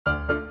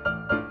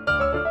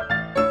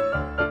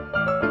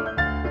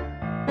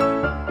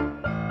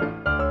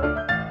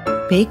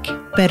Big,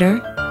 Better,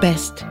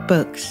 Best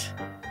Books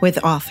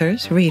with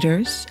authors,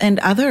 readers, and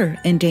other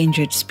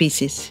endangered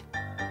species.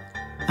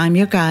 I'm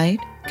your guide,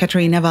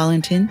 Katarina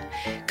Valentin.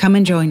 Come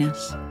and join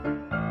us.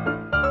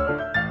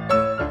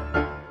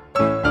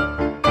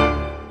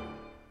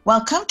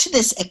 Welcome to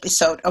this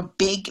episode of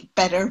Big,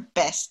 Better,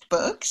 Best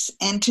Books.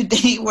 And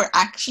today we're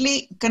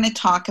actually going to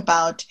talk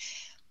about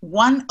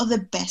one of the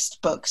best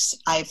books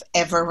I've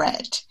ever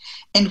read.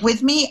 And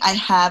with me, I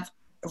have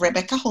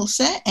Rebecca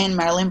Holse and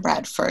Marilyn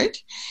Bradford.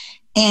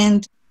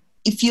 And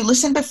if you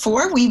listened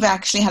before, we've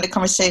actually had a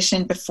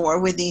conversation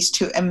before with these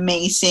two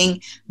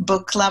amazing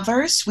book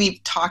lovers.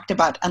 We've talked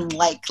about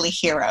Unlikely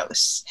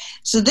Heroes.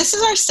 So this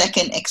is our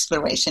second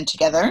exploration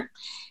together.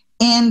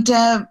 And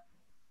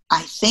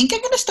I think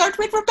I'm going to start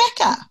with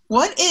Rebecca.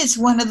 What is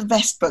one of the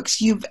best books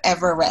you've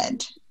ever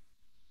read?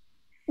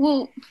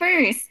 Well,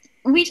 first,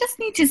 we just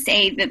need to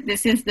say that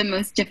this is the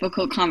most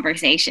difficult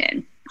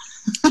conversation.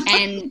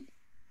 And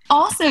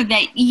also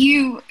that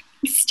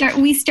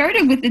we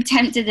started with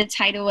attempting to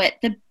title it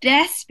the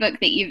best book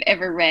that you've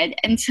ever read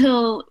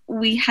until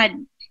we had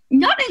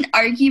not an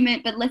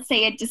argument, but let's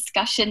say a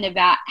discussion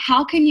about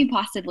how can you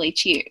possibly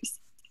choose.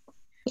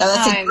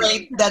 Yeah,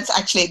 that's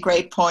actually a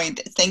great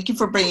point. Thank you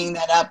for bringing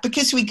that up,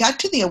 because we got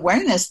to the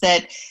awareness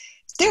that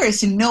there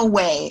is no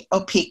way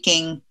of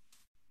picking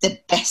the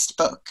best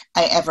book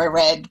I ever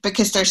read,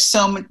 because there's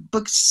so many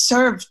books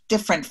serve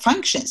different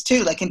functions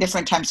too, like in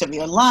different times of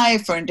your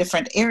life or in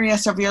different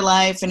areas of your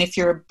life. And if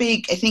you're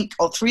I think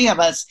all three of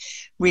us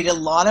read a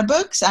lot of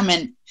books. I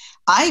mean,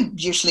 I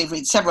usually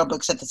read several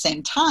books at the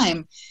same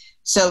time.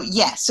 So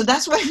yes, so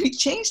that's why we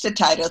changed the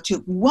title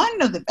to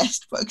one of the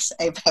best books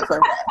I've ever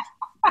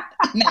read.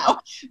 Now,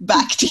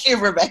 back to you,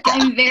 Rebecca.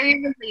 I'm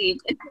very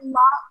relieved. It's a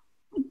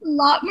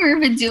lot more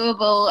of a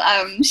doable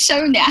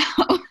show now.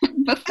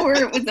 Before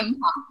it was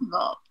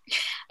impossible.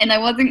 And I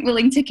wasn't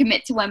willing to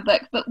commit to one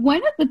book. But one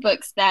of the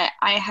books that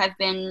I have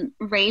been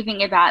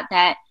raving about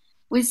that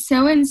was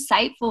so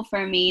insightful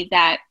for me,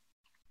 that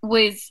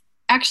was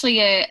actually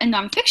a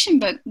nonfiction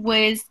book,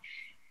 was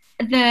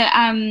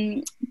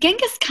the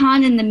Genghis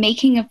Khan and the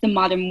Making of the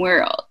Modern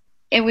World.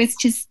 It was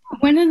just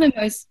one of the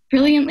most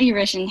brilliantly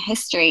written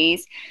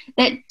histories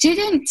that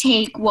didn't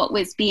take what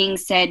was being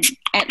said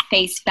at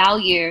face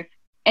value.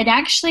 It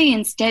actually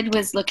instead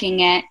was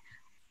looking at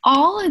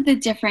all of the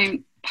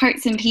different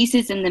parts and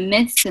pieces and the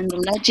myths and the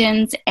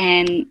legends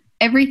and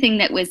everything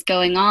that was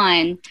going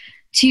on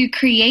to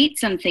create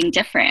something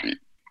different.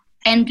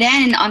 And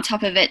then on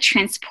top of it,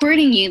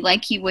 transporting you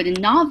like you would a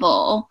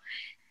novel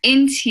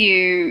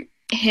into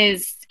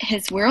his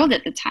world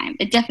at the time.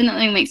 It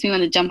definitely makes me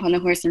want to jump on a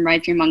horse and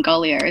ride through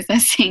Mongolia, as I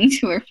was saying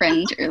to a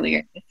friend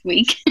earlier this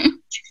week.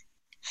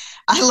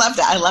 I love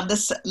that. I love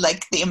this,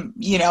 like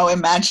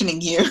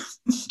imagining you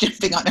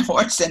jumping on a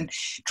horse and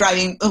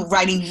riding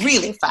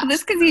really fast.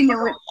 That's because you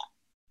know it.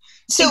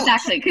 So,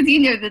 exactly, because you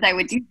know that I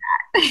would do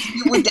that.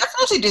 You would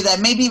definitely do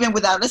that, maybe even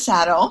without a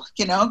saddle,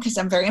 because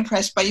I'm very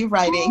impressed by your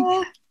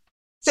riding.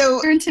 So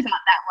learned about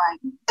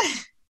that one.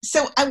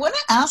 So I want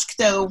to ask,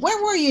 though,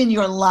 where were you in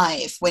your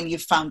life when you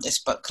found this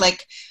book?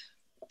 Like,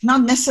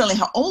 not necessarily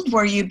how old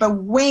were you, but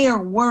where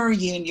were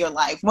you in your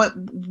life?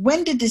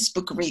 When did this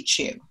book reach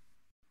you?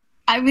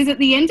 I was at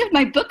the end of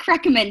my book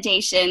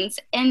recommendations,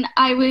 and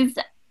I was,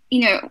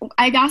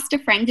 I'd asked a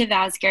friend of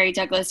ours, Gary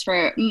Douglas,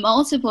 for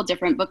multiple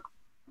different book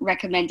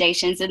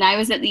recommendations, and I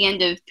was at the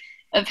end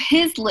of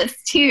his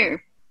list too.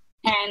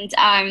 And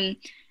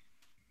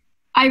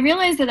I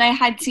realized that I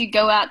had to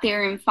go out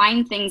there and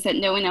find things that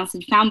no one else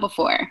had found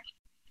before.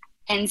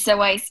 And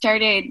so I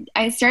started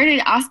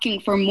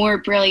asking for more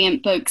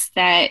brilliant books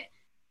that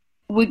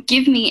would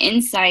give me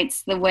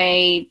insights the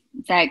way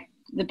that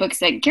the books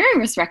that Gary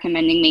was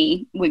recommending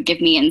me would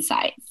give me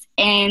insights.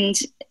 And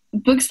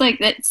books like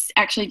this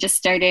actually just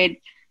started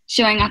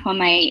showing up on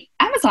my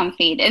Amazon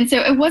feed. And so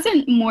it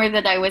wasn't more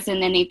that I was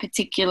in any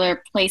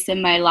particular place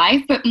in my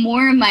life, but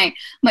more my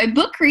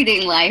book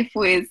reading life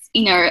was,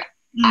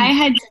 I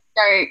had to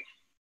start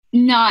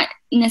not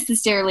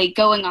necessarily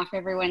going off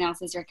everyone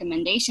else's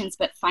recommendations,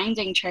 but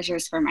finding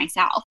treasures for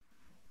myself.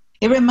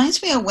 It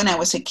reminds me of when I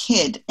was a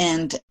kid,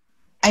 and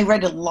I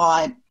read a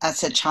lot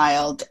as a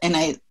child, and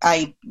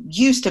I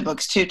used the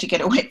books too to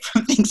get away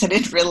from things I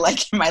didn't really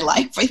like in my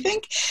life, I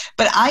think.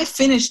 But I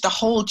finished the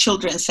whole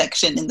children's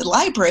section in the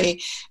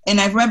library,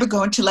 and I remember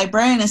going to the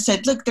librarian and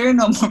said, "Look, there are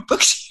no more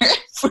books here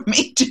for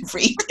me to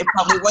read." It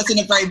probably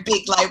wasn't a very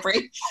big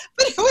library,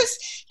 but it was,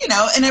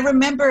 and I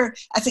remember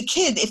as a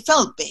kid, it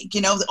felt big,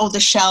 the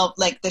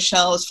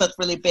shelves felt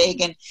really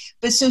big.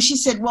 But so she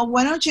said, "Well,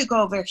 why don't you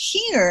go over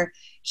here?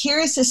 Here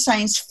is the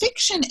science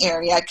fiction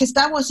area," because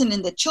that wasn't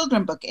in the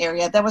children book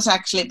area. That was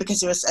actually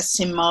because it was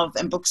Asimov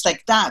and books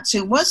like that. So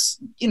it was,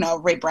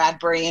 Ray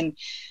Bradbury and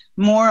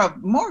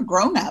more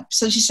grown up.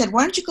 So she said,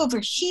 "Why don't you go over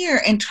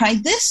here and try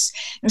this?"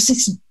 It was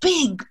this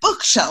big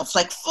bookshelf,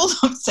 like full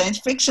of science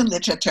fiction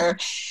literature.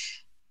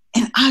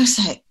 And I was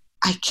like,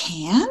 I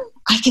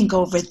can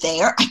go over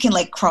there. I can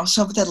cross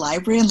over the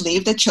library and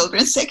leave the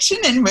children's section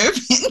and move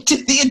into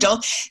the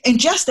adult. And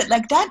just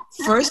that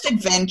first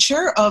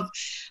adventure of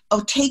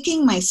of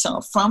taking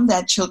myself from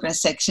that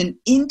children's section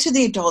into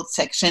the adult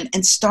section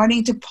and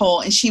starting to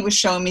pull. And she was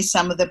showing me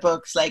some of the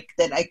books like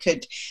that I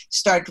could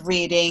start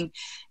reading.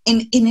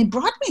 And it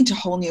brought me into a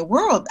whole new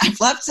world. I've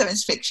loved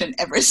science fiction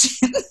ever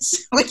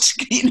since, which,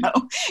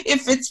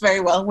 it fits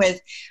very well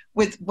with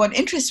what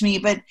interests me.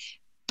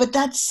 But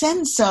that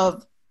sense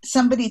of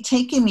somebody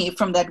taking me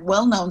from that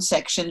well-known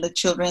section, the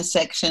children's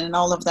section and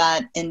all of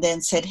that, and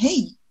then said,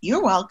 hey,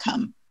 you're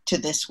welcome to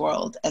this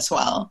world as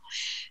well.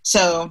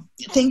 So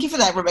thank you for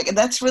that, Rebecca.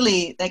 That's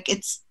really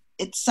it's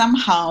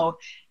somehow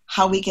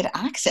how we get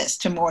access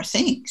to more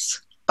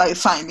things by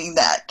finding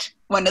that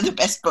one of the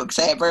best books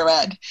I ever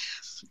read.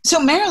 So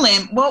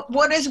Marilyn,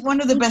 what is one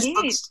of the best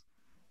books?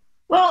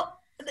 Well,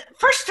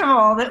 first of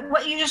all,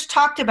 what you just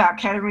talked about,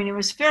 Katerina,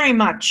 was very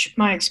much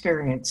my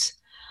experience.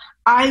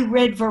 I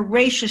read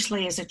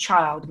voraciously as a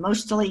child,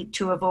 mostly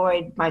to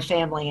avoid my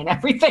family and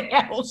everything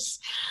else.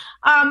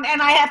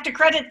 And I have to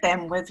credit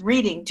them with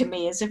reading to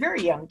me as a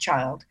very young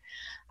child.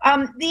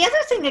 The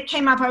other thing that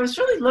came up, I was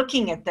really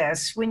looking at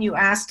this when you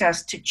asked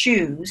us to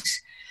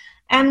choose.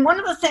 And one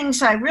of the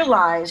things I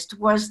realized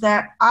was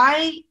that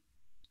I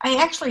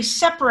actually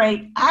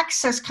separate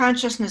access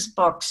consciousness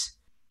books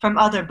from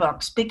other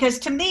books, because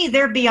to me,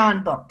 they're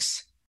beyond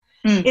books.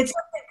 It's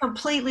something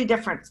completely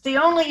different. The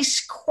only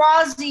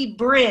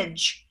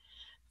quasi-bridge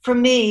for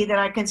me that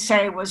I can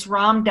say was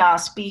Ram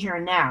Dass, Be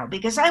Here Now,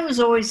 because I was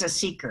always a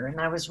seeker,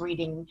 and I was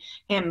reading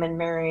him and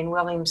Marianne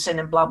Williamson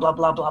and blah, blah,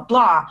 blah, blah,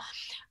 blah.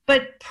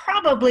 But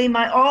probably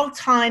my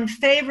all-time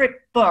favorite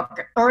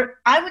book,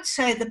 or I would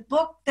say the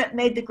book that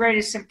made the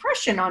greatest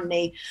impression on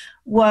me,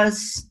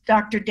 was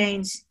Dr.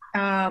 Dane's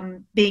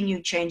Being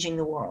You, Changing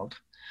the World.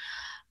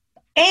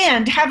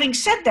 And having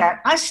said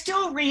that, I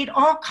still read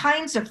all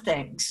kinds of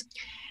things.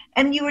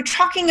 And you were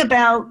talking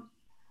about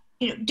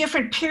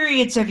different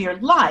periods of your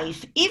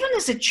life. Even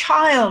as a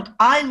child,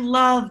 I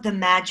loved the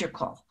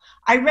magical.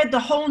 I read the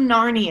whole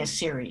Narnia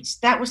series.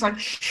 That was like,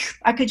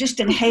 I could just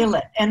inhale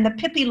it. And the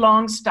Pippi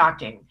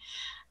Longstocking.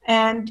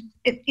 And,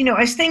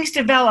 as things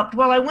developed,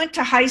 I went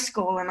to high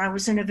school and I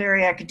was in a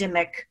very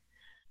academic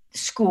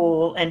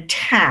school and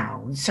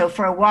town. So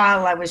for a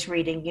while I was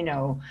reading,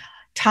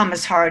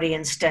 Thomas Hardy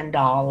and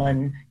Stendhal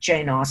and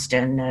Jane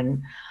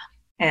Austen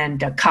and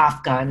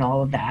Kafka and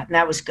all of that. And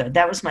that was good.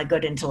 That was my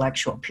good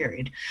intellectual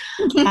period.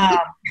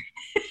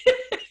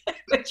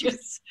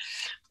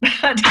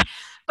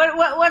 But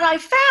what I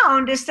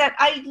found is that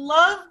I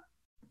love,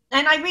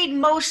 and I read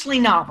mostly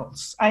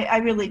novels. I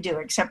really do,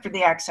 except for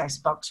the access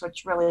books,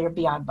 which really are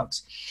beyond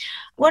books.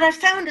 What I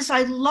found is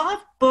I love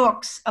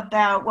books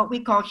about what we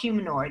call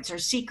humanoids or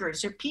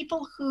seekers, or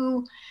people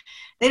who,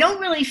 they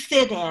don't really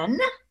fit in,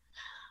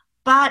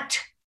 but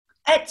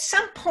at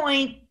some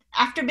point,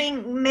 after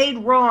being made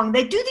wrong,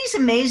 they do these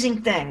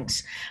amazing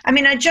things. I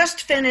mean, I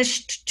just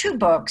finished 2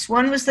 books.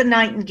 One was The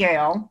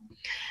Nightingale,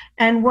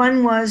 and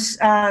one was,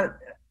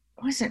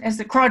 As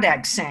the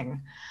Crawdads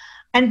Sing.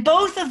 And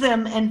both of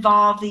them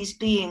involve these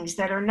beings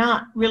that are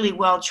not really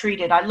well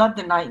treated. I love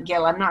The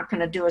Nightingale. I'm not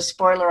going to do a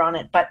spoiler on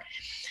it, but,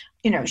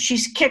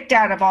 she's kicked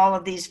out of all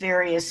of these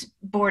various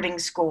boarding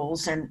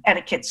schools and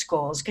etiquette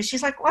schools because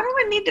she's like, why do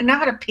I need to know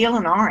how to peel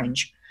an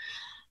orange?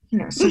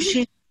 So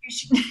she's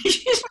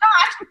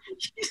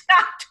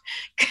not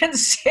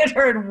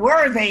considered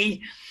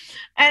worthy.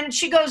 And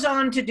she goes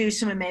on to do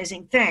some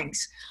amazing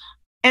things.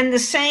 And the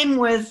same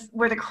with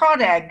Where the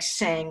Crawdads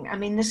Sing. I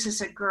mean, this is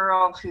a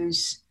girl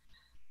who's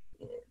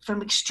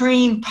from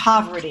extreme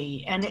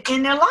poverty. And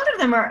a lot of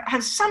them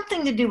have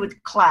something to do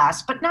with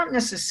class, but not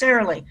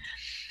necessarily.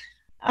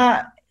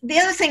 The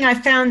other thing I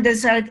found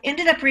is I've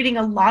ended up reading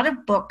a lot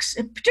of books,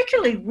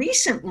 particularly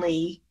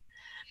recently,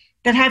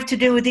 that have to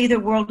do with either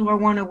World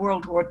War I or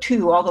World War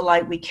II, All the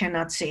Light We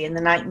Cannot See. And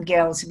The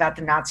Nightingale is about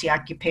the Nazi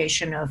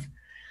occupation of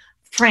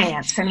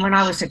France. And when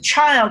I was a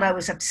child, I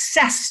was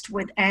obsessed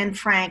with Anne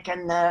Frank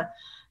and the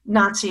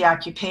Nazi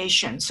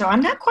occupation. So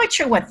I'm not quite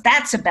sure what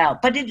that's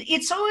about, but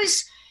it's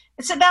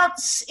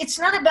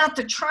not about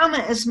the trauma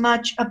as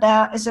much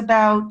as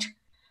about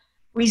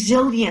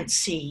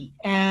resiliency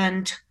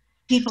and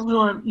people who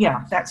are,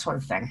 that sort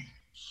of thing.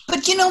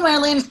 But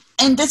Marilyn,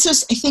 and this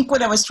is, I think,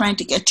 what I was trying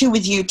to get to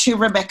with you too,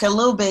 Rebecca, a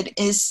little bit,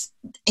 is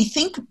I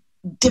think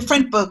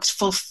different books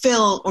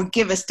fulfill or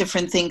give us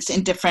different things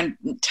in different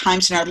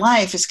times in our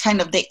life is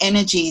kind of the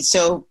energy.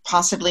 So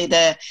possibly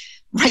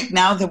right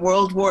now, the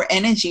World War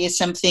energy is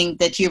something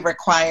that you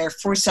require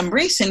for some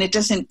reason.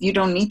 You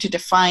don't need to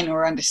define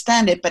or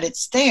understand it, but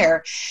it's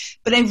there.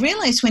 But I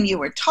realized when you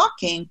were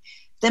talking,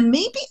 that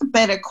maybe a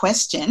better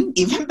question,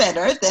 even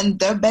better than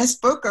the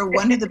best book or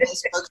one of the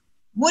best books,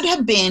 would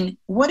have been,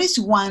 what is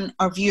one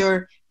of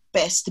your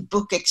best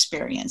book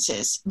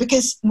experiences?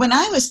 Because when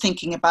I was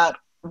thinking about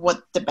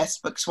what the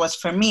best books was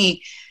for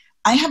me,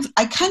 I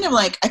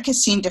could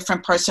see in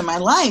different parts of my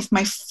life.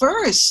 My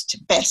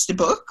first best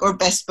book or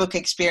best book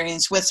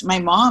experience was my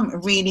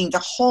mom reading the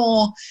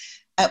whole,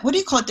 what do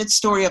you call it, the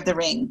Story of the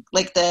Ring?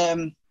 Like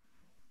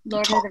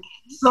Lord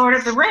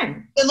of the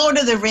Ring. The Lord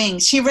of the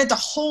Rings. She read the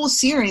whole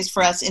series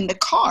for us in the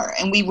car,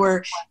 and we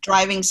were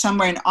driving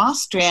somewhere in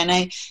Austria,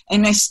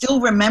 and I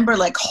still remember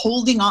like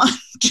holding on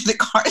to the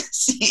car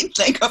seat,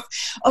 like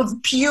of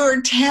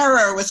pure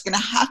terror what's going to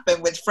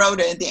happen with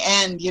Frodo at the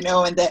end, you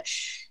know, and the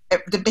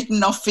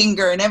bitten off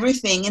finger and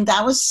everything. And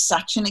that was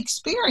such an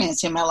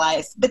experience in my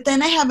life. But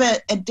then I have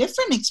a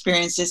different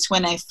experience is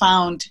when I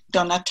found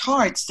Donna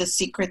Tartt's The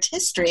Secret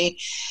History,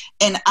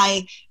 and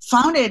I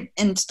found it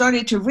and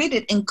started to read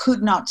it and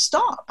could not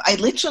stop. I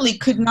literally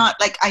could not,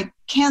 like, I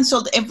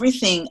canceled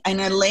everything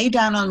and I lay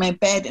down on my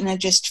bed and I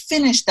just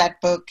finished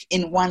that book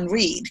in one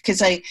read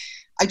because I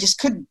just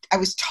couldn't. I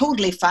was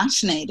totally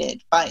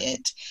fascinated by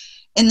it.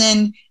 And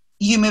then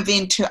you move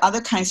into other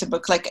kinds of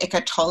books, like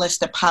Eckhart Tolle's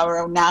The Power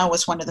of Now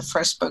was one of the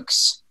first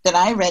books that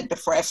I read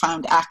before I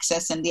found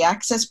Access and the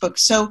Access book.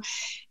 So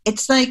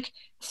it's like,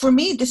 for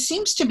me, there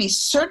seems to be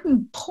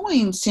certain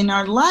points in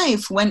our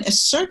life when a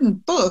certain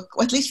book,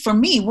 or at least for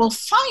me, will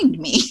find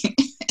me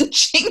and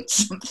change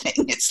something.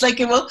 It's like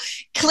it will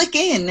click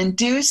in and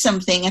do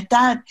something at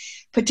that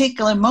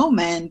particular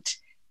moment.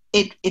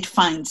 It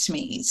finds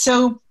me.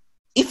 So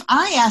if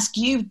I ask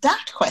you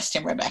that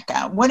question,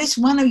 Rebecca, what is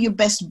one of your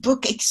best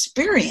book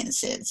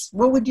experiences?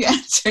 What would you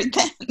answer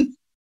then?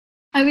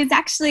 I was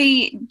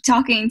actually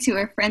talking to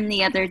a friend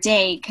the other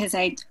day because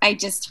I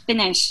just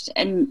finished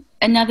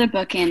another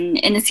book in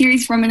a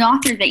series from an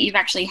author that you've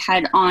actually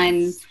had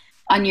on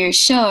your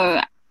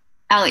show,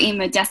 Ali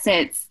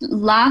Modest's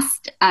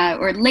last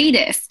or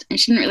latest. I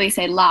shouldn't really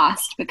say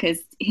last because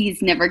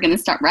he's never going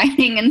to stop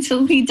writing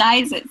until he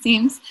dies, it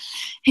seems.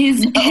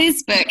 His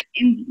book.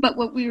 But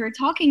what we were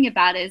talking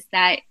about is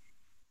that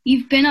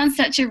you've been on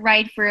such a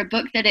ride for a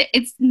book that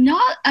it's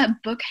not a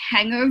book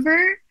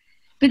hangover,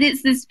 but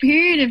it's this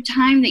period of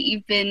time that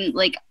you've been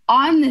like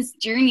on this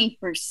journey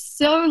for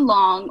so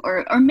long,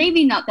 or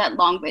maybe not that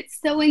long, but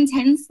so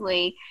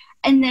intensely.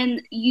 And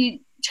then you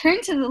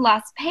turn to the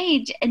last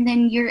page and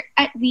then you're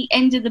at the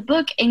end of the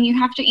book and you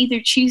have to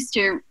either choose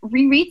to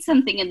reread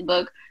something in the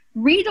book,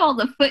 read all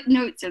the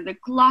footnotes or the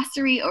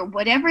glossary or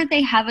whatever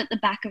they have at the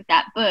back of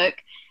that book,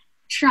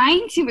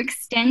 trying to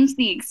extend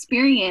the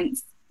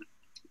experience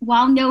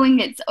while knowing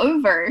it's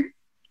over.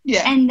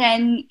 Yeah. And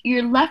then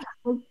you're left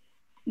with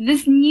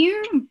this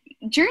new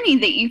journey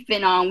that you've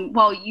been on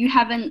while you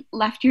haven't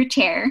left your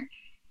chair.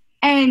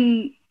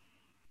 And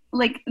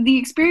like the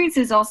experience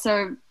is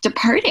also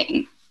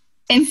departing.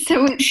 And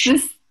so it's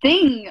this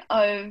thing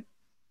of,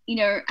 you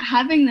know,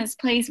 having this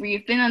place where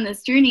you've been on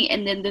this journey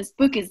and then this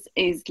book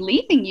is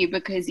leaving you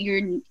because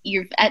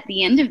you're at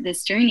the end of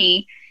this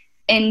journey.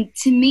 And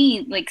to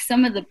me, like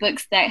some of the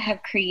books that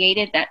have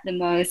created that the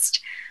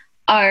most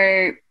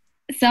are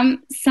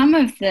some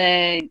of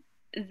the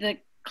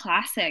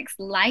classics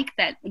like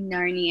that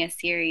Narnia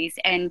series.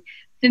 And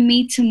for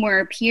me,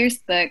 Tamora Pierce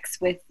books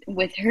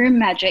with her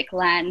magic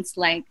lands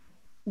like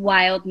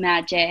Wild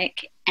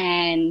Magic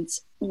and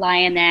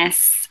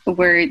Lioness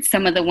were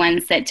some of the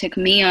ones that took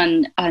me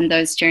on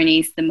those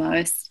journeys the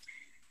most.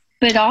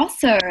 But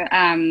also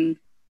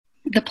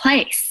The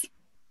Place,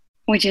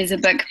 which is a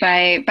book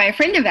by a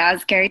friend of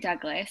ours, Gary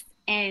Douglas.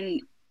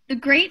 And the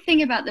great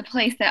thing about The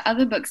Place that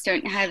other books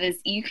don't have is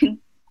you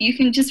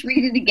can just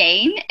read it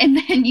again and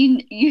then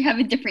you have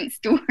a different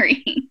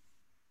story.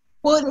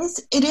 Well,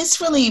 it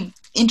is really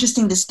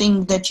interesting, this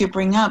thing that you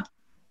bring up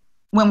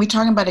when we're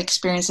talking about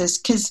experiences,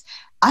 because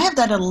I have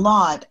that a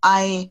lot.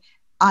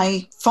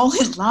 I fall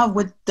in love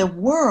with the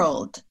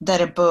world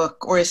that a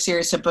book or a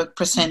series of books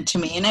present to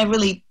me, and I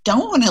really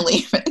don't want to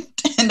leave it.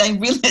 And I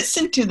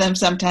re-listen to them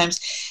sometimes.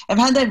 I've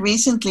had that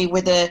recently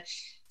with a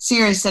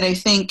series that I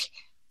think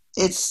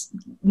it's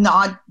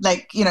not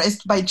like, you know,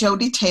 it's by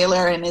Jodie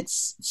Taylor and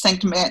it's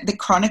The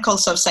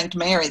Chronicles of St.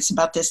 Mary. It's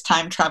about this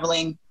time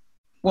traveling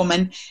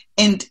woman.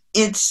 And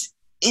it's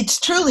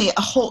truly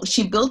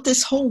she built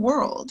this whole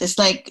world. It's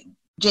like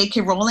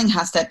J.K. Rowling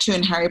has that too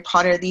in Harry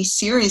Potter, these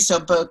series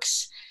of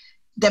books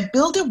that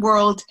build a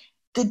world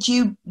that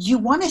you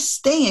want to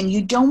stay in.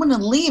 You don't want to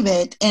leave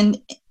it.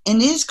 And it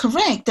is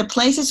correct. The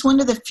Place is one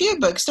of the few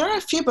books. There are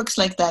a few books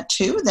like that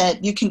too,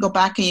 that you can go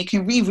back and you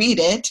can reread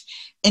it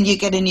and you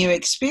get a new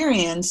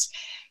experience.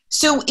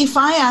 So if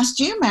I asked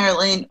you,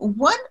 Marilyn,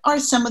 what are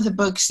some of the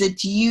books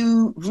that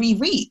you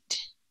reread?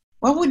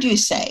 What would you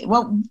say?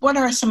 What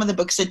are some of the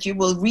books that you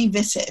will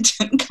revisit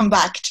and come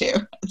back to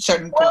at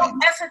certain points? Well,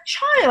 as a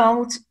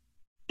child,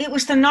 it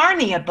was the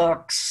Narnia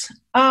books.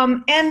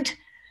 And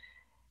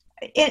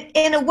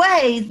in a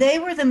way, they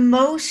were the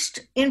most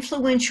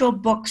influential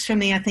books for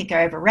me I think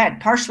I ever read,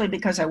 partially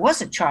because I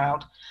was a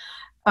child.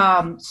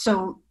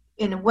 So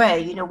in a way,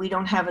 you know, we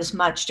don't have as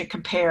much to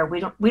compare.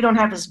 We don't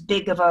have as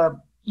big of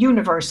a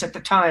universe at the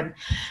time.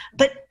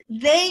 But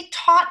they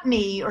taught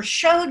me or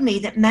showed me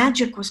that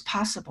magic was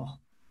possible.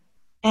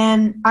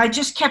 And I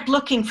just kept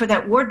looking for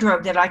that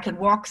wardrobe that I could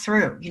walk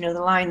through, you know,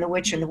 The Lion, the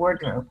Witch, and the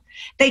Wardrobe.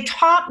 They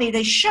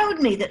showed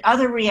me that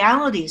other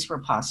realities were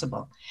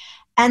possible.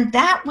 And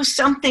that was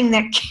something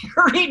that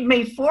carried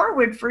me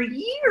forward for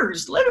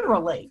years,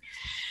 literally,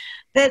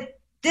 that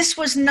this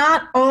was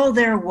not all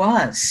there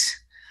was.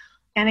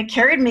 and it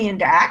carried me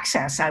into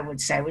Access, I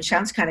would say, which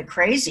sounds kind of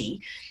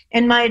crazy.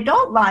 In my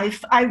adult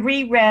life, I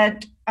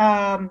reread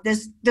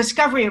this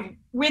Discovery of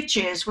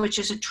Riches, which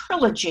is a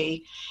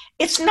trilogy.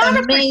 It's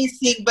not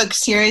amazing book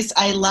series.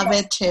 I love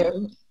it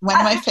too. One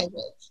of my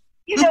favorites.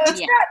 It's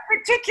not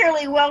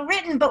particularly well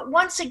written, but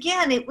once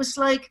again, it was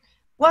like,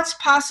 what's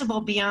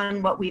possible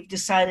beyond what we've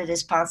decided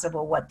is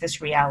possible, what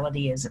this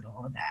reality is, and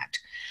all of that.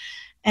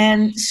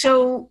 And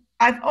so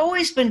I've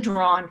always been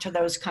drawn to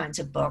those kinds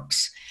of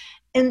books.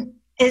 And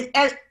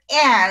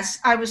as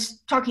I was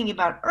talking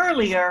about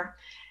earlier,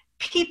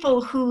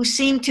 people who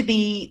seem to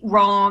be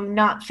wrong,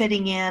 not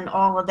fitting in,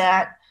 all of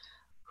that,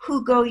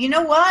 who go, you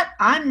know what?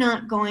 I'm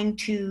not going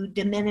to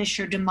diminish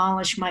or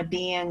demolish my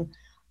being.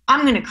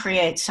 I'm going to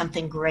create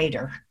something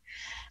greater.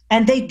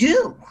 And they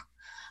do.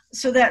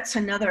 So that's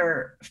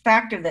another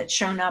factor that's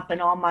shown up in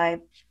all my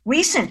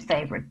recent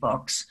favorite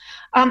books.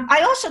 The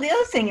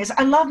other thing is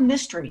I love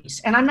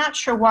mysteries, and I'm not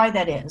sure why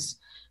that is,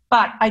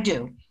 but I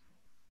do.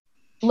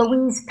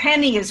 Louise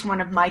Penny is one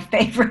of my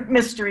favorite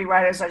mystery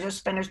writers. I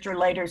just finished her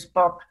latest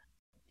book.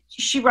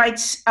 She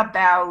writes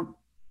about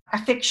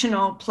a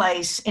fictional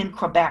place in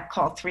Quebec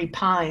called Three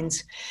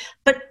Pines.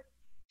 But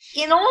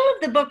in all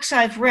of the books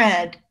I've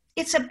read,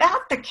 it's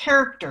about the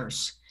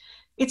characters.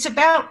 It's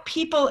about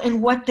people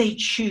and what they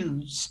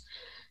choose.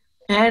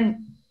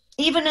 And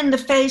even in the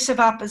face of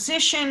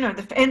opposition,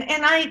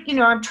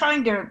 I'm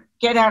trying to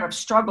get out of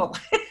struggle.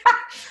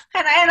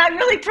 and I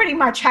really pretty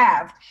much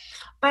have.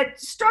 But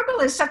struggle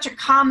is such a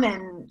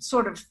common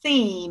sort of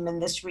theme in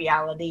this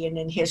reality and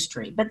in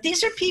history. But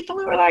these are people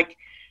who are like,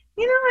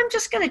 I'm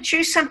just going to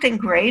choose something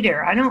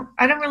greater. I don't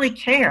really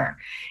care.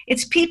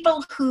 It's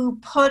people who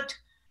put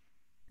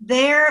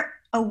their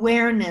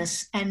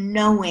awareness and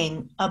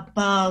knowing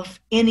above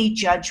any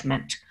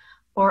judgment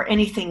or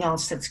anything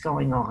else that's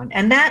going on.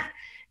 And that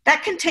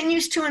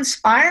continues to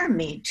inspire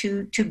me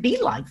to be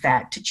like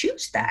that, to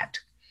choose that.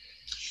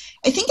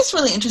 I think it's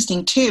really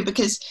interesting too,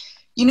 because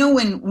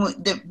when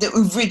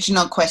the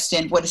original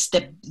question, what is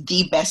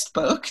the best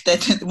book,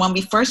 the one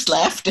we first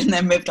left and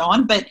then moved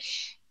on, but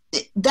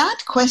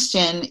that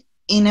question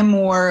in a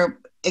more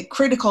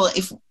critical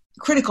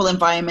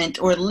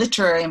environment or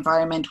literary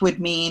environment would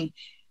mean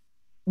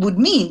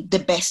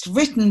the best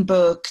written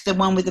book, the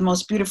one with the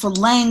most beautiful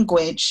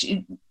language,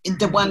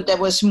 the one that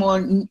was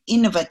more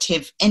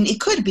innovative. And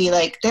it could be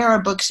like, there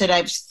are books that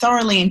I've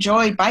thoroughly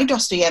enjoyed by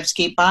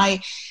Dostoevsky,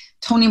 by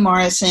Toni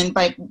Morrison,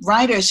 by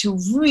writers who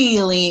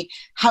really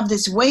have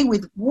this way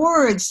with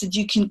words that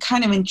you can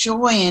kind of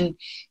enjoy in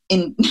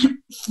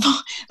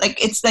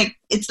it's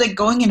like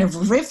going in a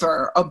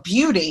river of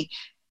beauty.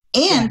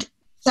 And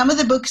some of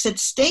the books that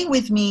stay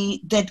with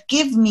me, that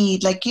give me,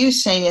 like you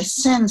say, a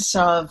sense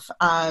of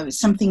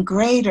something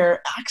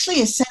greater,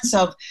 actually a sense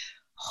of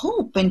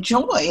hope and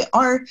joy,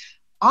 are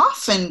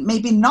often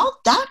maybe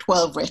not that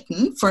well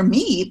written for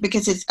me,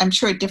 because I'm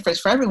sure it differs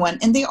for everyone.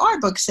 And they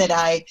are books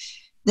that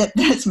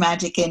there's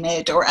magic in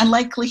it, or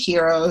unlikely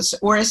heroes,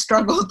 or a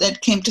struggle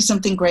that came to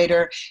something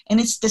greater. And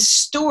it's the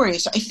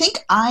stories. I think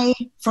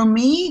for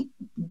me,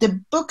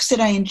 the books that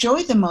I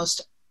enjoy the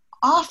most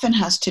often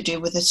has to do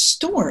with a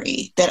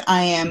story that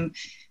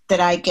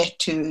I get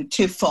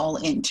to fall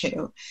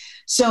into.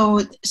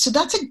 So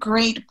that's a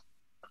great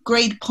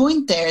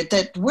point there,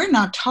 that we're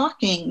not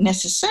talking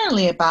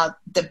necessarily about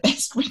the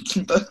best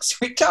written books.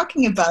 We're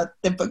talking about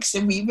the books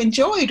that we've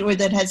enjoyed or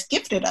that has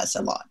gifted us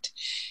a lot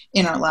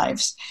in our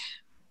lives.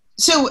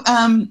 So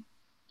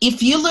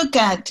if you look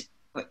at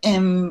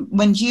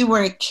when you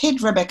were a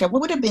kid, Rebecca, what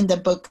would have been the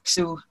books?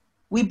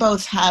 We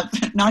both have,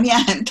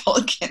 Narnia and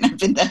Tolkien have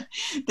been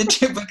the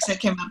two books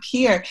that came up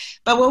here.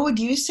 But what would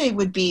you say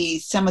would be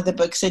some of the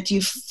books that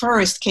you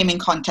first came in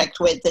contact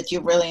with that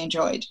you really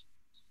enjoyed?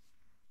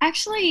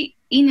 Actually,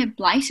 Enid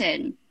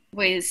Blyton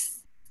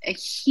was a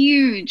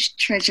huge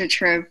treasure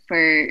trove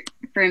for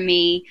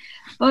me,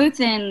 both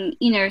in,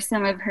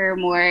 some of her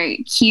more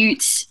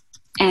cute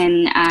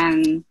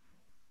and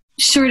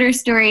shorter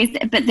stories,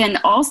 but then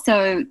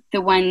also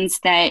the ones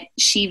that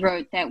she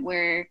wrote that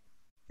were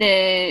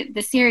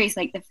the series,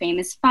 like the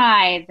Famous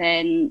Five,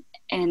 and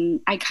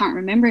I can't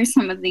remember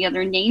some of the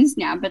other names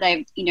now, but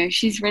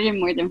she's written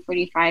more than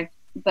 45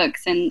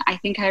 books, and I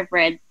think I've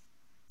read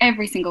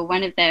every single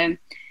one of them.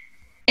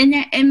 And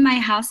in my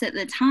house at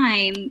the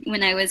time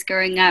when I was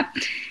growing up,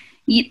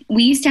 we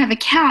used to have a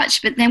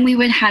couch, but then we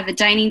would have a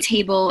dining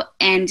table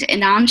and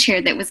an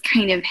armchair that was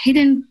kind of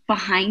hidden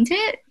behind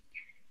it.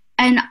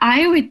 And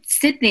I would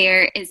sit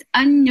there as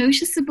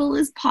unnoticeable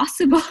as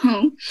possible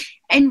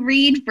and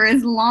read for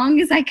as long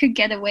as I could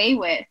get away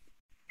with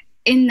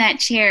in that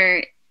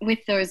chair with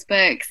those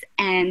books,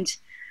 and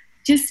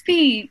just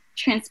be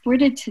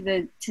transported to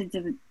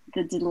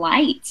the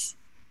delight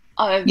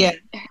of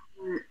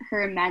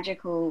her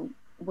magical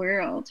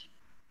world.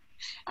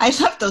 I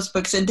love those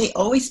books, and they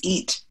always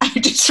eat. I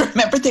just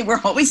remember they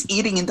were always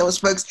eating in those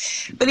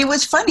books. But it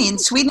was funny, in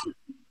Sweden,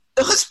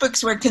 those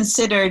books were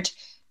considered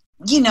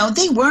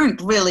they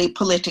weren't really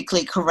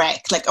politically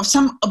correct, like of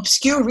some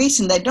obscure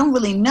reason that I don't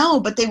really know,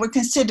 but they were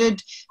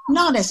considered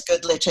not as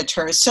good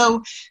literature.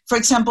 So, for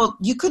example,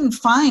 you couldn't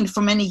find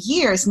for many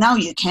years, now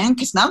you can,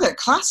 because now they're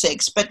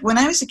classics, but when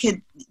I was a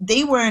kid,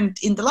 they weren't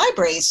in the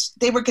libraries.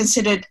 They were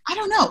considered, I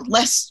don't know,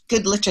 less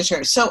good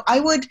literature. So I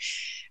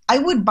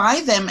would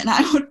buy them, and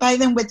I would buy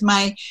them with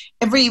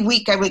every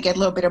week I would get a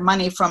little bit of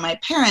money from my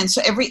parents.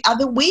 So every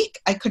other week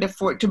I could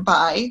afford to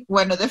buy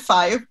one of the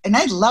 5. And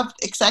I loved,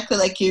 exactly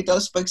like you,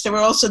 those books. They were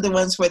also the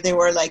ones where they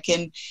were like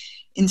in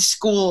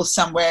school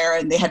somewhere,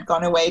 and they had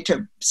gone away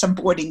to some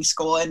boarding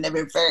school, and they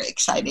were very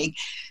exciting.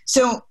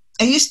 So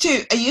I used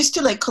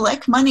to like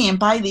collect money and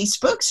buy these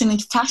books, and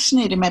it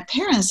fascinated my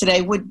parents that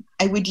I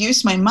would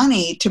use my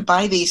money to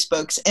buy these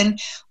books. And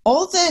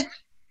all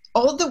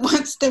the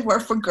ones that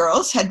were for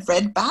girls had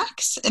red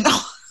backs, and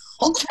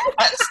all the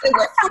ones that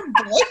were for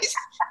boys,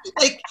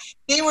 like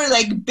they were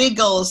like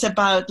Biggles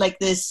about like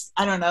this,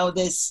 I don't know,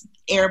 this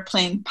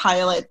airplane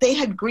pilot. They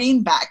had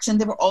green backs, and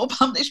they were all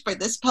published by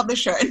this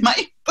publisher, and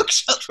my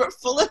bookshelves were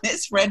full of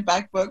these red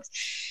back books.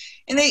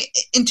 And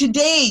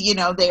today,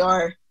 they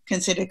are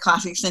considered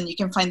classics, and you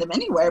can find them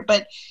anywhere.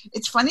 But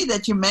it's funny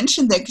that you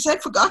mentioned that, because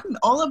I'd forgotten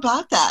all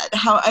about that.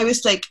 How I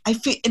was like,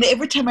 and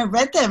every time I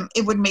read them,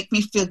 it would make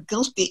me feel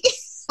guilty.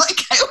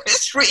 Like I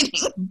was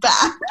reading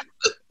back.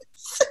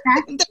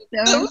 That's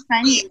so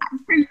funny.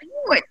 For me,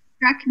 what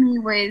struck me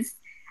was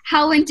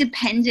how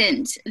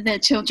independent the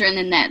children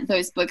in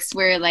those books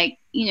were, like,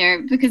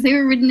 because they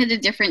were written at a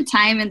different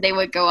time, and they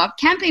would go off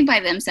camping by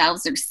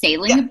themselves, or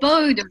sailing a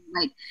boat, or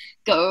like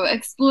go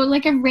explore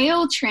like a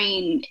rail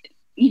train,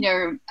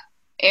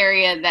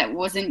 area that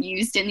wasn't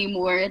used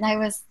anymore. And I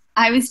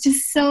was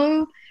just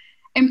so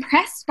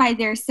impressed by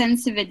their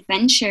sense of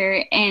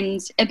adventure and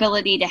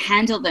ability to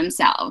handle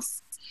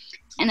themselves.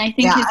 And I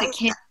think as a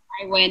kid,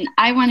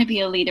 I want to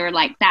be a leader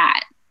like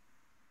that.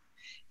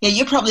 Yeah,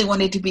 you probably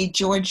wanted to be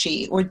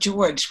Georgie or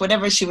George,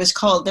 whatever she was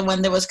called, the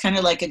one that was kind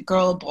of like a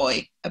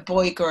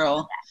boy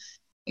girl.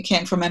 I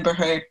can't remember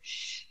her.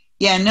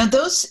 Yeah, no,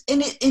 those,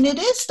 and it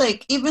is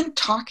like, even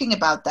talking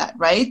about that,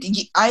 right?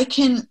 I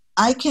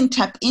can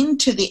tap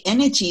into the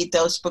energy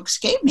those books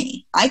gave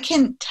me. I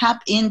can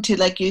tap into,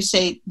 like you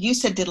said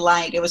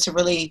delight. It was a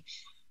really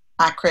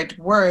accurate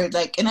word.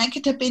 Like, and I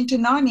could tap into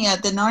the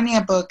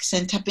Narnia books,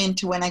 and tap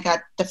into when I got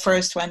the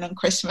first one on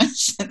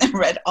Christmas, and I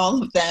read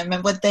all of them,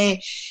 and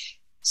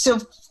so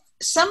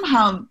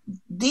somehow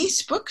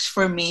these books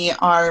for me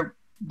are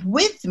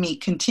with me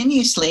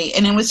continuously.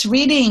 And I was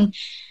reading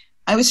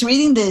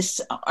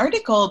this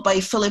article by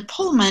Philip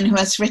Pullman, who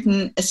has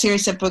written a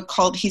series of books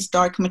called His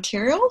Dark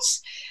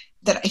Materials,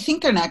 that I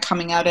think are now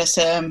coming out as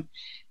a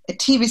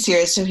TV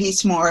series. So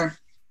he's more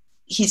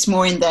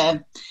in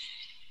the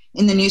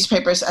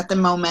newspapers at the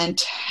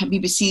moment.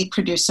 BBC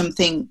produced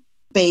something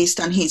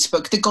based on his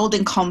book, The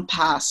Golden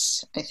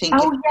Compass, I think.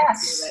 Oh,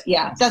 yes.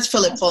 Yeah, that's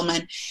Philip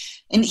Pullman.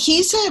 And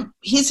he's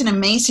an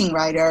amazing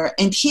writer.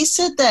 And he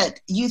said that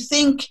you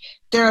think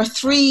there are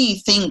 3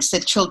 things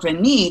that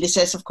children need. He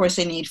says, of course,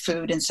 they need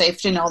food and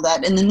safety and all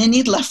that. And then they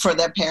need love for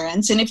their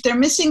parents. And if they're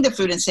missing the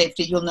food and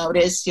safety, you'll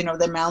notice,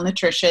 they're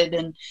malnutrition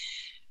and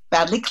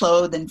badly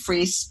clothed and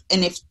freeze.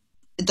 And if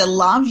the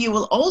love, you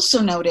will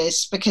also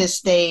notice,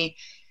 because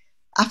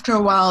after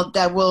a while,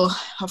 that will,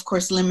 of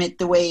course,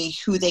 limit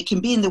who they can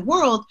be in the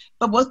world.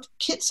 But what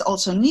kids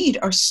also need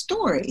are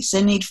stories.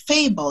 They need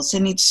fables.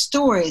 They need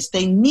stories.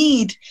 They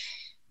need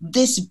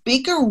this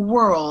bigger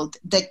world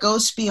that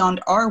goes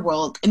beyond our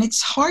world. And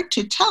it's hard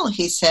to tell,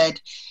 he said,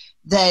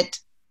 that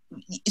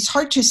it's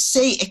hard to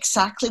say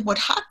exactly what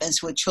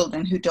happens with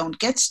children who don't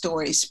get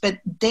stories, but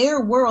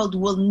their world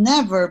will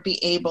never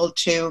be able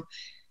to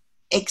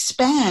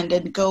expand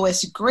and go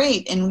as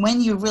great. And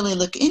when you really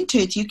look into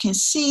it, you can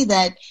see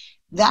that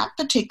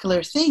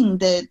particular thing,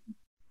 that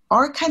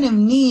our kind of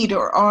need,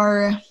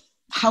 or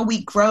how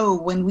we grow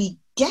when we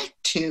get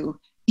to,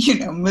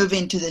 move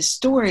into the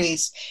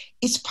stories,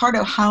 is part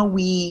of how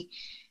we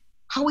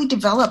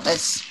develop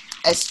as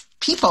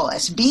people,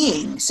 as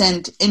beings.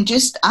 And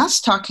just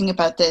us talking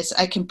about this,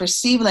 I can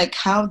perceive like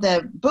how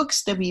the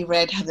books that we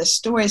read, how the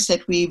stories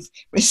that we've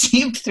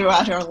received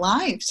throughout our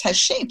lives has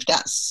shaped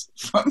us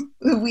from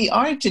who we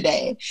are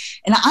today.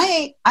 And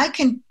I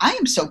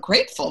am so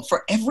grateful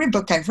for every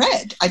book I've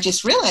read. I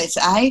just realized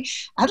I'd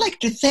like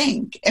to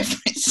thank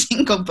every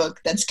single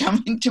book that's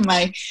come into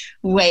my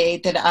way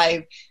that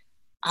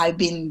I've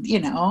been,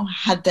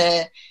 had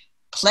the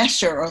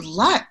pleasure or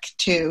luck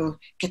to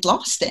get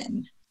lost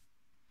in.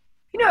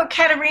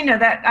 Katerina,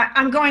 that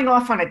I'm going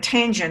off on a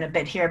tangent a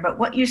bit here, but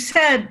what you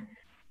said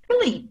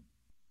really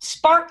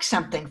sparked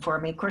something for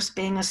me. Of course,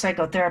 being a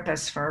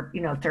psychotherapist for,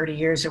 30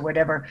 years or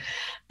whatever,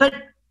 but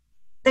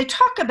they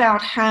talk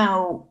about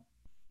how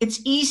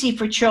it's easy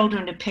for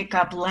children to pick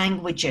up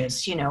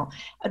languages.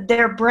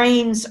 Their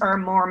brains are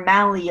more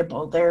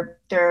malleable. Their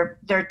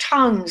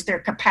tongues, their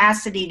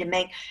capacity to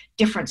make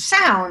different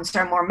sounds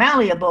are more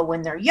malleable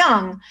when they're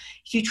young.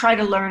 If you try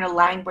to learn a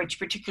language,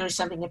 particularly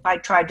something, if I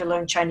tried to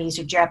learn Chinese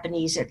or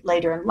Japanese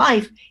later in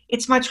life,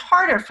 it's much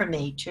harder for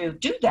me to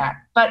do that.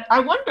 But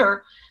I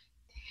wonder,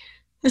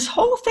 this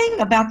whole thing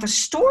about the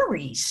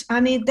stories.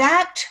 I mean,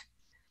 that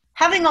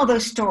having all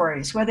those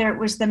stories, whether it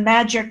was the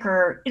magic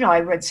or, I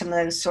read some of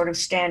those sort of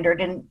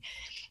standard and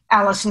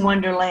Alice in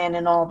Wonderland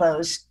and all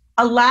those,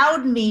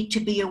 allowed me to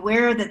be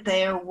aware that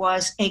there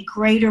was a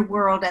greater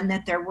world and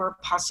that there were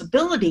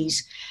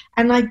possibilities.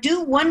 And I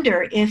do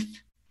wonder if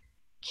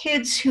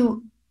kids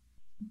who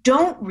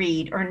don't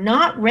read or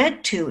not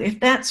read to, if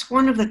that's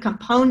one of the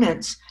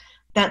components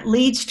that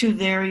leads to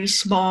very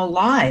small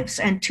lives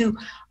and to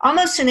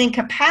almost an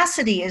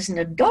incapacity as an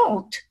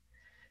adult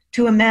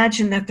to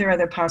imagine that there are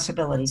other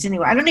possibilities.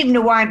 Anyway, I don't even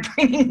know why I'm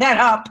bringing that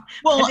up.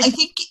 Well, I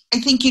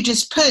think you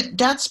just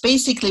that's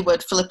basically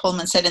what Philip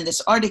Pullman said in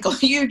this article.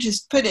 You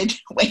just put it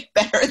way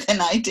better than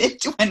I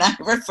did when I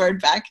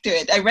referred back to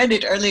it. I read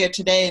it earlier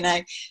today and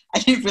I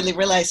didn't really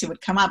realize it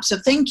would come up. So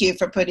thank you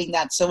for putting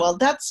that so well.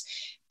 That's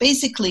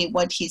basically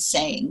what he's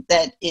saying,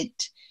 that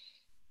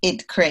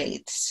it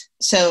creates.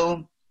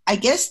 So I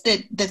guess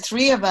that the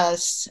three of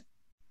us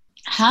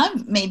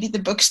have maybe the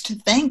books to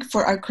thank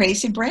for our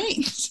crazy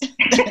brains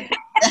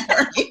that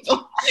are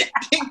able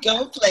to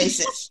go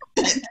places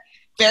that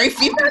very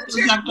few people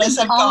sometimes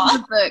have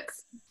gone.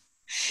 Books.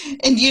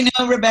 And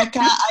Rebecca,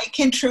 I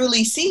can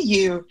truly see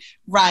you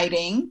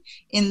riding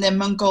in the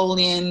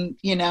Mongolian,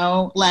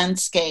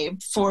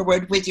 landscape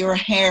forward with your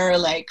hair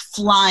like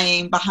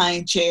flying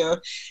behind you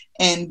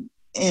and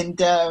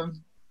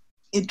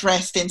it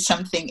dressed in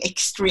something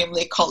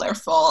extremely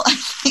colorful.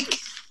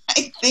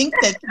 I think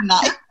that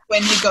tonight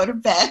when you go to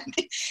bed,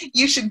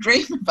 you should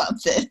dream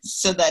about this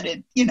so that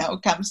it,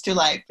 comes to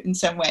life in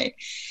some way.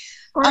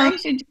 Or I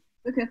should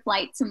book a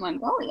flight to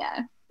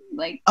Mongolia.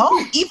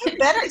 Even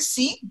better.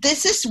 See,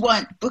 this is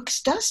what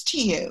books does to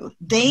you.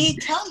 They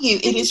tell you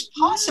it is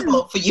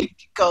possible for you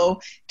to go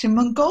to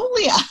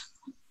Mongolia.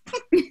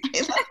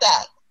 I love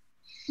that.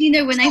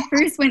 When I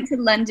first went to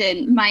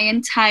London, my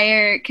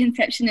entire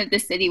conception of the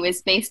city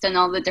was based on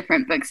all the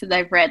different books that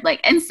I've read.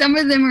 And some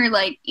of them are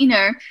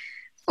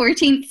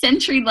 14th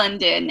century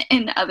London,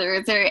 and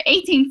others are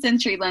 18th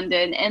century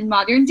London and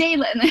modern day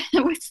London.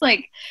 It was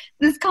like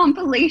this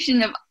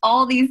compilation of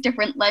all these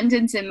different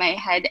Londons in my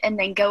head, and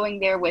then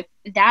going there with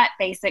that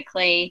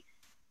basically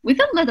with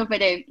a little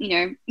bit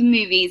of,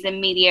 movies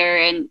and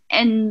media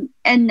and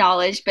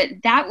knowledge. But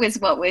that was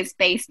what was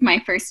based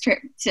my first trip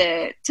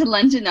to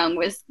London on,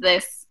 was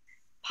this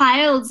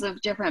piles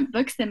of different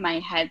books in my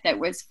head that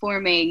was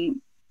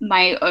forming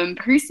my own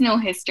personal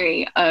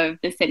history of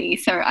the city.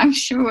 So I'm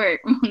sure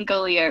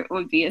Mongolia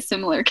would be a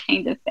similar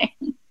kind of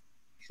thing.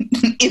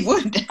 It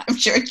would, I'm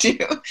sure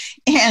too.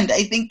 And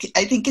I think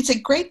it's a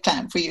great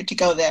time for you to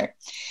go there.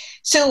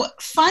 So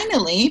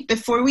finally,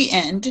 before we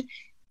end,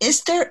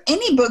 is there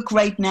any book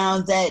right now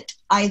that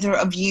either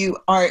of you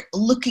are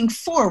looking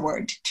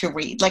forward to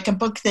read, like a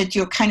book that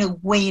you're kind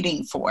of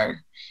waiting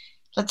for?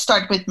 Let's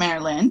start with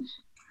Marilyn.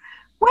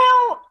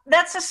 Well,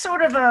 that's a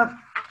sort of a,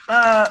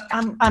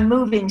 I'm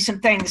moving some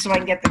things so I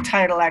can get the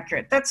title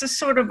accurate. That's a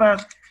sort of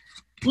a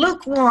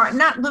not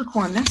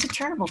lukewarm, that's a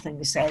terrible thing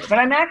to say, but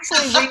I'm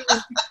actually reading,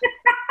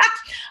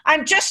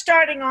 I'm just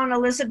starting on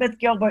Elizabeth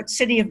Gilbert's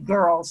City of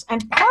Girls.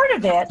 And part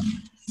of it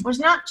was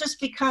not just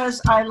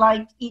because I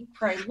liked Eat,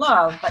 Pray,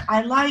 Love, but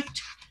I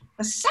liked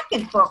the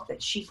second book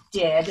that she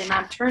did, and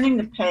I'm turning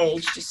the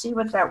page to see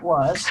what that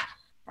was.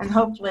 And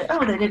hopefully,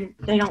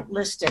 they don't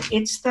list it.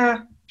 It's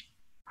The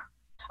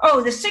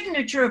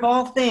Signature of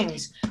All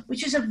Things,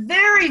 which is a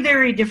very,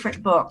 very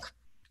different book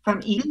from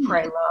Eat,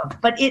 Pray, Love.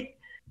 But it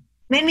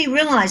made me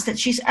realize that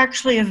she's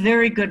actually a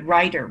very good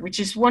writer, which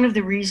is one of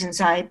the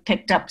reasons I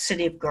picked up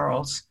City of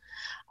Girls.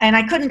 And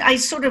I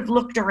sort of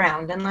looked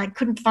around and I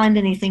couldn't find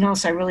anything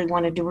else I really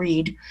wanted to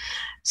read.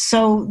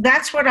 So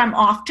that's what I'm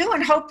off to,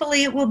 and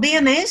hopefully it will be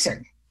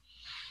amazing.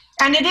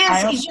 And it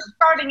is, he's just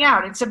starting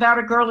out. It's about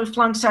a girl who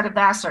flunks out of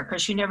Vassar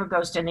because she never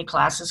goes to any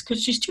classes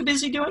because she's too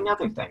busy doing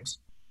other things.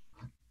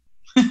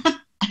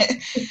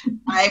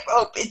 I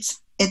hope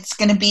it's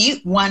going to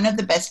be one of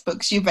the best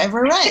books you've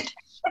ever read.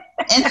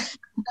 And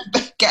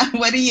Becca,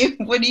 what do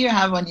you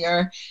have on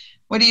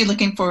what are you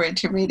looking forward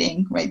to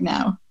reading right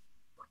now?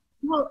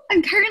 Well,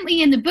 I'm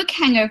currently in the book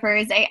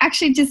hangovers. I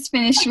actually just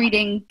finished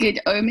reading Good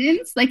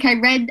Omens. I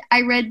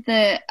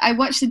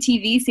watched the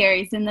TV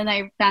series and then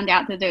I found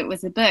out that it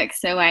was a book.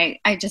 So I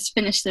just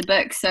finished the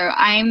book. So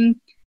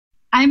I'm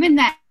in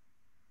that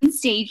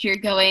stage. You're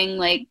going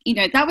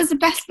that was the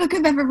best book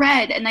I've ever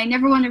read and I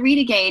never want to read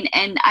again.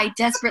 And I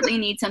desperately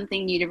need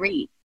something new to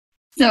read.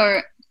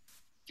 So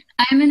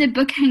I'm in a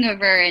book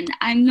hangover and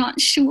I'm not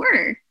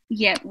sure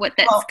yet what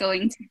that's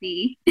going to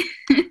be.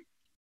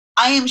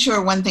 I am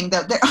sure one thing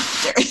that there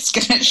is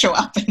going to show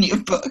up in your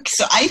book.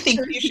 So I think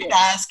you should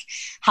ask,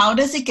 how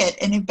does it get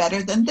any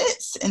better than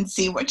this? And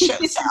see what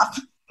shows up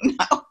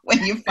now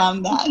when you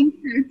found that.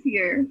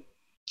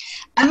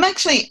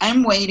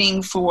 I'm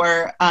waiting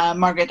for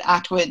Margaret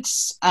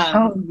Atwood's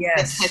The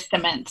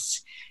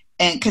Testaments.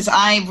 And because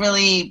I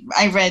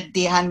read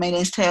The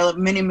Handmaid's Tale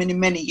many, many,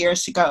 many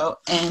years ago.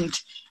 And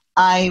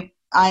I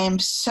am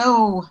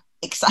so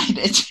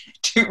excited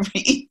to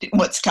read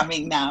what's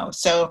coming now.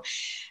 So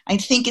I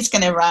think it's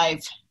going to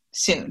arrive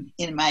soon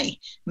in my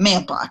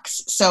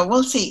mailbox. So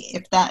we'll see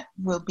if that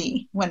will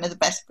be one of the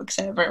best books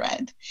I ever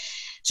read.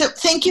 So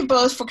thank you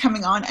both for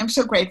coming on. I'm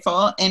so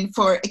grateful and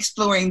for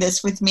exploring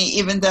this with me,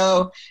 even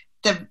though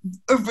the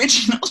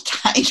original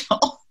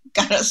title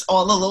got us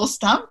all a little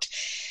stumped.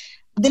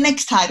 The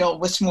next title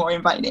was more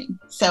inviting.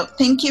 So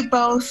thank you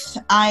both.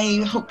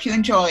 I hope you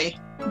enjoy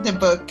the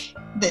book,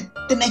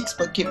 the next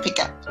book you pick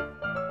up.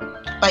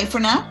 Bye for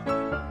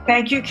now.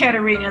 Thank you,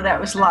 Katerina. That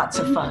was lots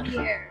of fun. Thank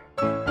you.